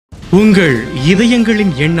உங்கள்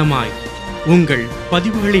இதயங்களின் எண்ணமாய், உங்கள்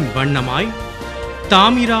பதிவுகளின் வண்ணமாய்,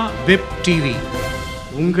 தாமிரா வெப் டிவி.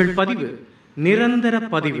 உங்கள் பதிவு நிரந்தர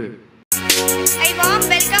பதிவு. I warm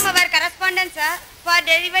welcome our correspondent sir for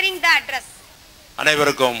delivering the address.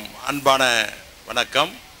 அனைவருக்கும் அன்பான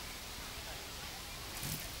வணக்கம்.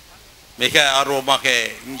 மிக ஆர்வமாக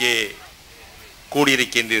இங்கே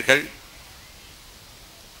கூடியிருக்கின்றீர்கள்.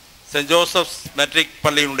 சென்ட் ஜோசப்ஸ் மெட்ரிக்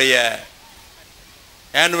பள்ளியினுடைய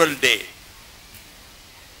ஆனுவல் டே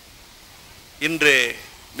இன்று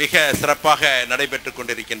மிக சிறப்பாக நடைபெற்று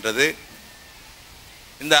கொண்டிருக்கின்றது.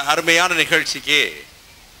 இந்த அருமையான நிகழ்ச்சிக்கு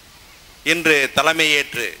இன்று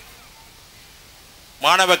தலைமையேற்று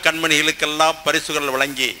மாணவ கண்மணிகளுக்கெல்லாம் பரிசுகள்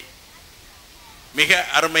வழங்கி மிக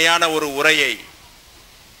அருமையான ஒரு உரையை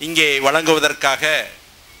இங்கே வழங்குவதற்காக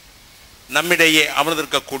நம்மிடையே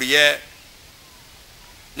அமர்ந்திருக்கக்கூடிய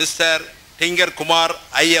mister tinker Kumar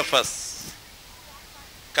IFS,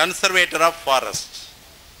 conservator of forest,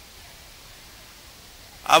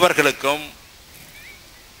 அவர்களுக்கும்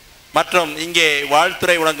மற்றும் இங்கே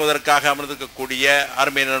வாழ்த்துறை வழங்குவதற்காக அமர்ந்திருக்கக்கூடிய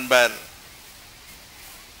அருமை நண்பர்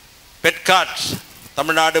பெட்காட்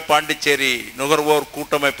தமிழ்நாடு பாண்டிச்சேரி நுகர்வோர்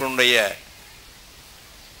கூட்டமைப்பினுடைய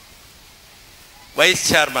வைஸ்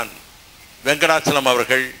சேர்மன் வெங்கடாச்சலம்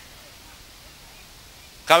அவர்கள்,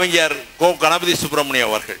 கவிஞர் கோ கணபதி சுப்பிரமணியம்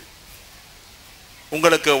அவர்கள்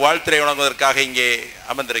உங்களுக்கு வாழ்த்துறை வழங்குவதற்காக இங்கே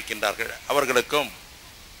அமர்ந்திருக்கின்றார்கள். அவர்களுக்கும்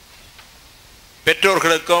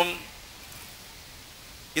பெற்றோர்களுக்கும்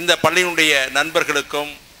இந்த பள்ளியினுடைய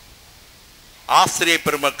நண்பர்களுக்கும் ஆசிரியர்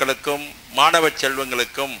பெருமக்களுக்கும் மாணவ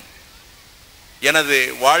செல்வங்களுக்கும் எனது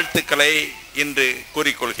வாழ்த்துக்களை இன்று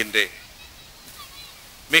கூறிக்கொள்கின்றேன்.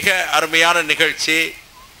 மிக அருமையான நிகழ்ச்சி.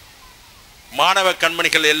 மாணவ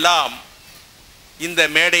கண்மணிகள் எல்லாம் இந்த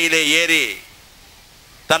மேடையிலே ஏறி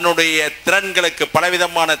தன்னுடைய திறன்களுக்கு,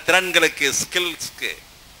 பலவிதமான திறன்களுக்கு, ஸ்கில்ஸ்க்கு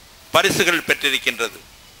பரிசுகள் பெற்றிருக்கின்றது.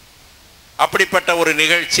 அப்படிப்பட்ட ஒரு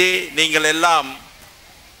நிகழ்ச்சி நீங்கள் எல்லாம்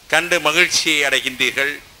கண்டு மகிழ்ச்சி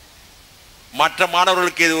அடைகின்றீர்கள். மற்ற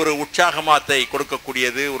மாணவர்களுக்கு இது ஒரு உற்சாகமாத்தை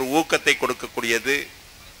கொடுக்கக்கூடியது, ஒரு ஊக்கத்தை கொடுக்கக்கூடியது.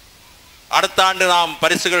 அடுத்த ஆண்டு நாம்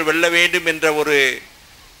பரிசுகள் வெல்ல வேண்டும் என்ற ஒரு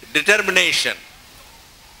டிட்டர்மினேஷன்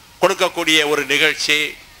கொடுக்கக்கூடிய ஒரு நிகழ்ச்சி.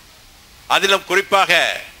 அதிலும் குறிப்பாக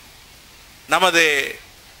நமது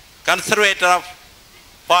கன்சர்வேட்டர் ஆஃப்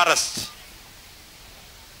ஃபாரஸ்ட்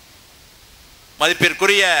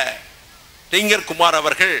மதிப்பிற்குரிய டிங்கர் குமார்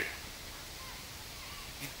அவர்கள்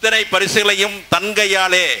இத்தனை பரிசுகளையும் தன்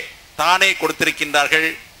கையாலே தானே கொடுத்திருக்கின்றார்கள்.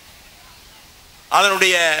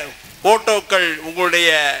 அதனுடைய போட்டோக்கள்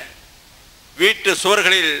உங்களுடைய வீட்டு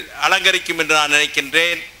சுவர்களில் அலங்கரிக்கும் என்று நான்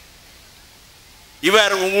நினைக்கின்றேன்.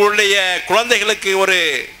 இவர் உங்களுடைய குழந்தைகளுக்கு ஒரு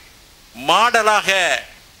மாடலாக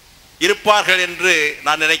இருப்பார்கள் என்று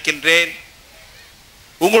நான் நினைக்கின்றேன்.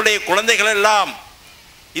 உங்களுடைய குழந்தைகள் எல்லாம்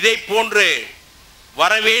இதை போன்று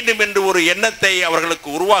வர வேண்டும் என்று ஒரு எண்ணத்தை அவர்களுக்கு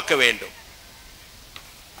உருவாக்க வேண்டும்.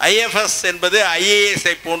 ஐஎஃப்எஸ் என்பது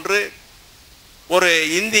ஐஏஎஸ்ஐ போன்று ஒரு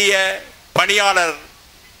இந்திய பணியாளர்,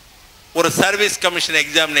 ஒரு service commission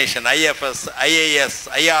examination, IFS, IAS,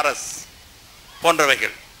 IRS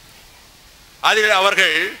போன்றவைகள். அதில்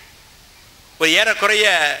அவர்கள் ஏறக்குறைய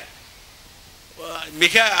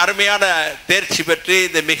மிக அருமையான தேர்ச்சி பெற்று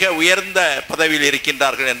இந்த மிக உயர்ந்த பதவியில்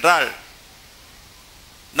இருக்கின்றார்கள் என்றால்,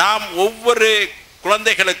 நாம் ஒவ்வொரு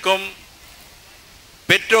குழந்தைகளுக்கும்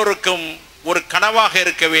பெற்றோருக்கும் ஒரு கனவாக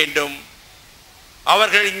இருக்க வேண்டும்.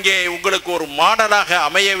 அவர்கள் இங்கே உங்களுக்கு ஒரு மாடலாக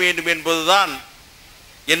அமைய வேண்டும் என்பதுதான்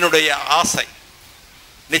என்னுடைய ஆசை.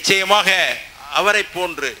 நிச்சயமாக அவரை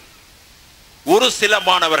போன்று ஒரு சில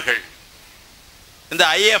மாணவர்கள் இந்த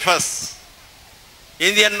ஐஎஃப்எஸ்,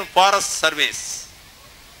 இந்தியன் ஃபாரஸ்ட் சர்வீஸ்,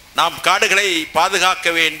 நாம் காடுகளை பாதுகாக்க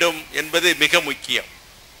வேண்டும் என்பது மிக முக்கியம்.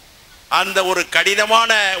 அந்த ஒரு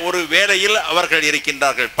கடினமான ஒரு வேலையில் அவர்கள்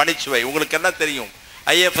இருக்கின்றார்கள். பணிச்சுமை உங்களுக்கு என்ன தெரியும்?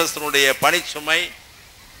 ஐஎஃப்எஸ்னுடைய பணிச்சுமை,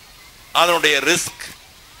 அதனுடைய ரிஸ்க்,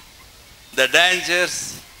 த டேஞ்சர்ஸ்,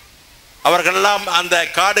 அவர்களெல்லாம் அந்த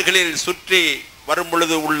காடுகளில் சுற்றி வரும்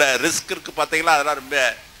பொழுது உள்ள ரிஸ்க் இருக்கு பார்த்தீங்களா, அதெல்லாம் ரொம்ப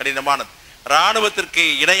கடினமானது. இராணுவத்திற்கு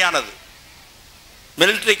இணையானது,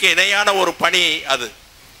 மிலிட்டரிக்கு இணையான ஒரு பணி அது.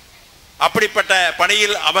 அப்படிப்பட்ட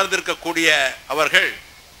பணியில் அமர்ந்திருக்கக்கூடிய அவர்கள்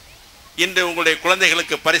இன்று உங்களுடைய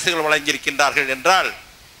குழந்தைகளுக்கு பரிசுகள் வழங்கியிருக்கின்றார்கள் என்றால்,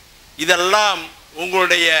 இதெல்லாம்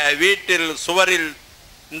உங்களுடைய வீட்டில் சுவரில்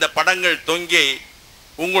இந்த படங்கள் தொங்கி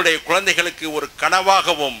உங்களுடைய குழந்தைகளுக்கு ஒரு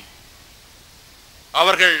கனவாகவும்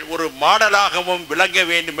அவர்கள் ஒரு மாடலாகவும் விளங்க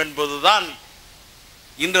வேண்டும் என்பதுதான்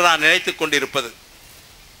இன்று நான் நினைத்து கொண்டிருப்பது.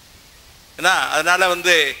 ஏன்னா அதனால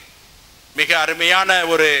மிக அருமையான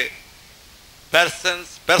ஒரு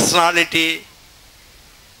personality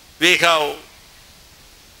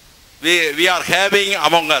we are having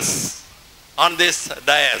among us on this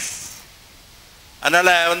dais.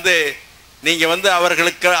 அதனால் நீங்கள்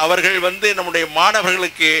அவர்கள் நம்முடைய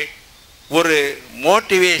மாணவர்களுக்கு ஒரு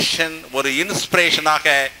மோட்டிவேஷன், ஒரு இன்ஸ்பிரேஷனாக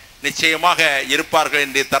நிச்சயமாக இருப்பார்கள்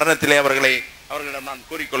என்ற தருணத்திலே அவர்களிடம் நான்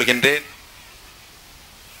கூறிக்கொள்கின்றேன்.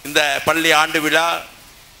 இந்த பள்ளி ஆண்டு விழா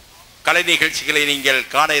கலை நிகழ்ச்சிகளை நீங்கள்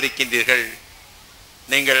காண இருக்கின்றீர்கள்.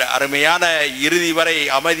 நீங்கள் அருமையான இறுதி வரை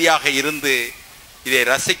அமைதியாக இருந்து இதை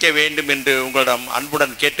ரசிக்க வேண்டும் என்று உங்களிடம்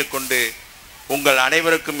அன்புடன் கேட்டுக்கொண்டு உங்கள்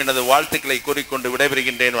அனைவருக்கும் எனது வாழ்த்துக்களை கூறிக்கொண்டு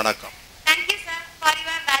விடைபெறுகின்றேன். வணக்கம்.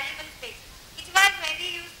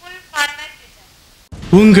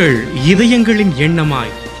 உங்கள் இதயங்களின்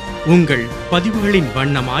எண்ணமாய், உங்கள் பதிவுகளின்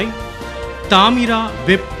வண்ணமாய் தாமிரா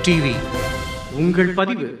வெப் டிவி. உங்கள்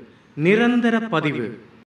பதிவு நிரந்தர பதிவு.